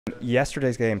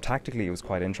Yesterday's game, tactically, it was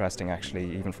quite interesting,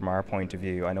 actually, even from our point of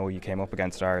view. I know you came up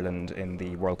against Ireland in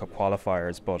the World Cup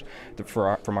qualifiers, but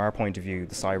from our point of view,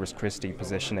 the Cyrus Christie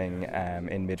positioning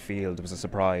in midfield was a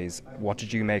surprise. What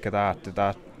did you make of that?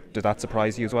 Did that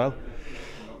surprise you as well?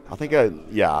 I think,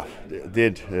 yeah, it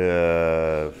did.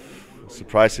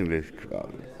 Surprisingly,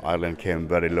 Ireland came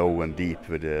very low and deep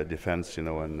with the defence,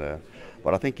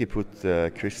 but I think he put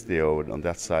Christie on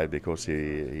that side because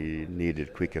he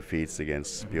needed quicker feeds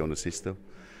against Pione Sisto.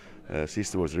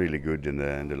 Sisto was really good in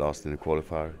the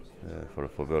qualifier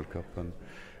for World Cup,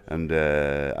 and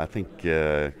I think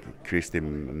Christie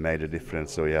made a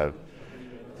difference. So you have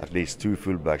at least two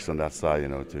fullbacks on that side,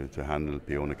 to handle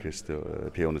Pione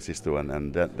Sisto,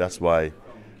 and that's why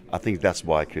I think that's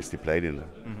why Christie played in there.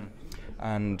 Mm-hmm.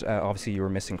 And obviously you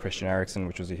were missing Christian Eriksen,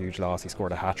 which was a huge loss. He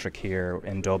scored a hat-trick here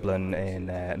in Dublin in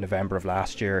November of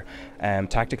last year.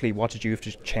 Tactically, what did you have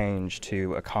to change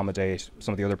to accommodate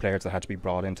some of the other players that had to be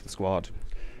brought into the squad?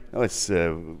 No,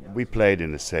 we played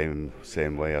in the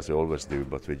same way as we always do,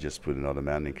 but we just put another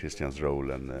man in Christian's role,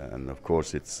 and of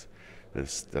course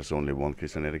there's only one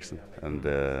Christian Eriksen, and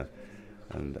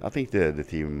I think the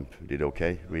team did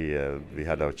okay. We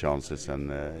had our chances,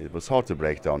 and it was hard to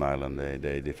break down Ireland.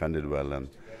 They defended well,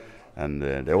 and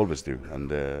they always do. And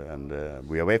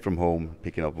we're away from home,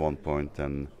 picking up 1 point,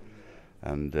 and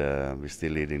we're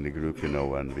still leading the group,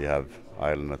 and we have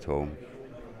Ireland at home.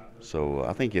 So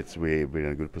I think we're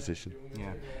in a good position.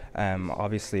 Yeah.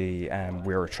 Obviously,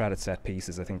 we're a threat at set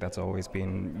pieces. I think that's always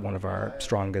been one of our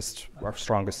strongest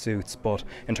suits. But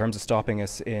in terms of stopping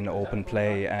us in open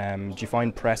play, do you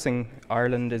find pressing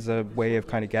Ireland is a way of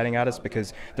kind of getting at us?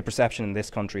 Because the perception in this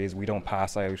country is we don't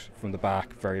pass out from the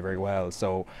back very, very well.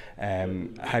 So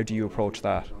how do you approach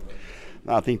that?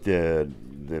 I think the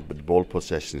ball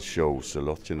possession shows a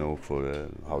lot, for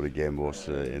how the game was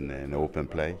in open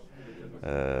play.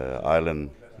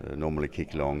 Ireland normally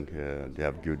kick long. They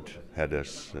have good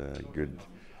headers.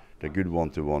 They're good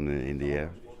one-to-one in the air.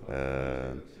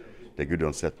 They're good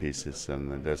on set pieces,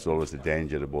 and there's always the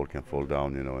danger the ball can fall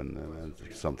down, and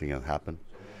something can happen.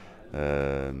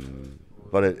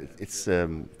 But it's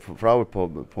from our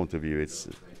point of view,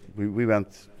 we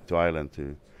went to Ireland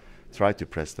to try to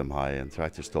press them high and try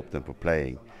to stop them from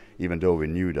playing, even though we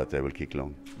knew that they will kick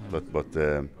long. But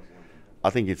I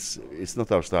think it's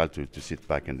not our style to sit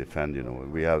back and defend.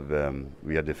 We have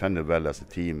defended well as a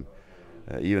team,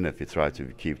 even if we try to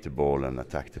keep the ball and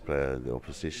attack the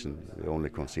opposition. We only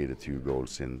conceded 2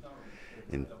 goals in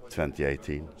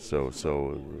 2018.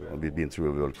 So we've been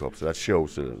through a World Cup. So that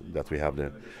shows that we have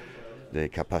the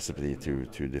capacity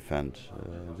to defend.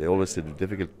 They always say the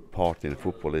difficult part in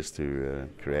football is to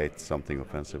create something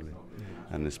offensively,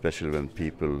 and especially when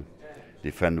people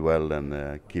defend well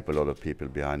and keep a lot of people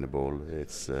behind the ball.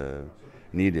 It's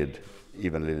needed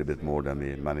even a little bit more than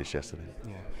we managed yesterday.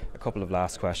 Yeah. A couple of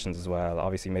last questions as well.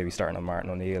 Obviously, maybe starting on Martin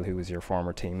O'Neill, who was your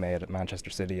former teammate at Manchester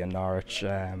City and Norwich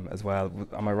as well.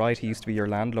 Am I right? He used to be your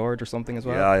landlord or something as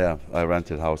well? Yeah. I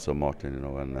rented house of Martin,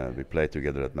 and we played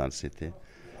together at Man City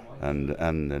and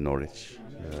Norwich.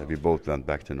 We both went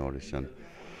back to Norwich, and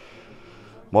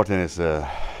Martin is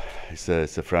He's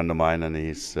a friend of mine, and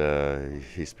he's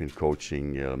been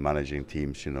coaching, managing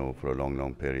teams, for a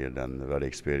long period, and a very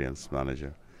experienced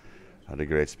manager. Had a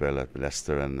great spell at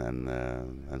Leicester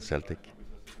and Celtic,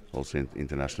 also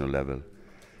international level.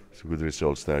 So good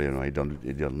results there, He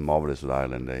done marvelous with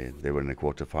Ireland. They were in the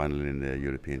quarter-final in the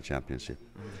European Championship.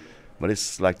 But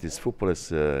it's like this: football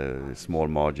is small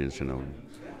margins,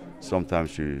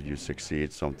 Sometimes you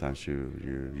succeed, sometimes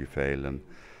you fail,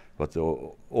 but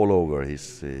all over,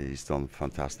 he's done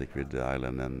fantastic with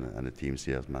Ireland and the teams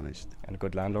he has managed. And a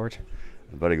good landlord?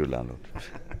 A very good landlord.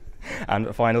 And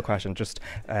a final question, just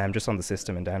on the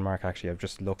system in Denmark, actually. I've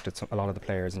just looked at a lot of the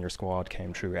players in your squad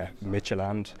came through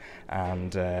Midtjylland,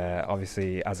 and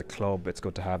obviously as a club it's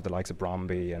good to have the likes of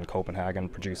Brøndby and Copenhagen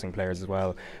producing players as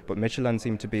well. But Midtjylland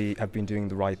seem to have been doing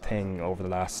the right thing over the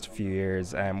last few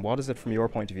years. What is it from your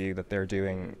point of view that they're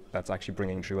doing that's actually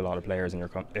bringing through a lot of players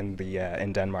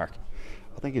in Denmark?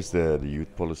 I think it's the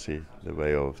youth policy, the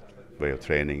way of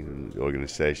training, the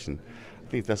organisation.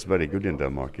 I think that's very good in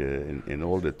Denmark. In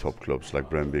all the top clubs like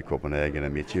Brøndby, Copenhagen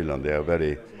and Midtjylland, they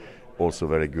are also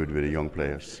very good with the young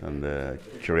players, and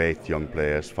create young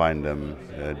players, find them,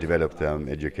 develop them,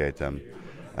 educate them,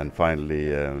 and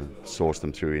finally source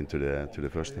them through into the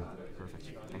first team.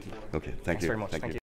 Perfect. Thank you. Okay, thank Thanks you. very much. Thank you.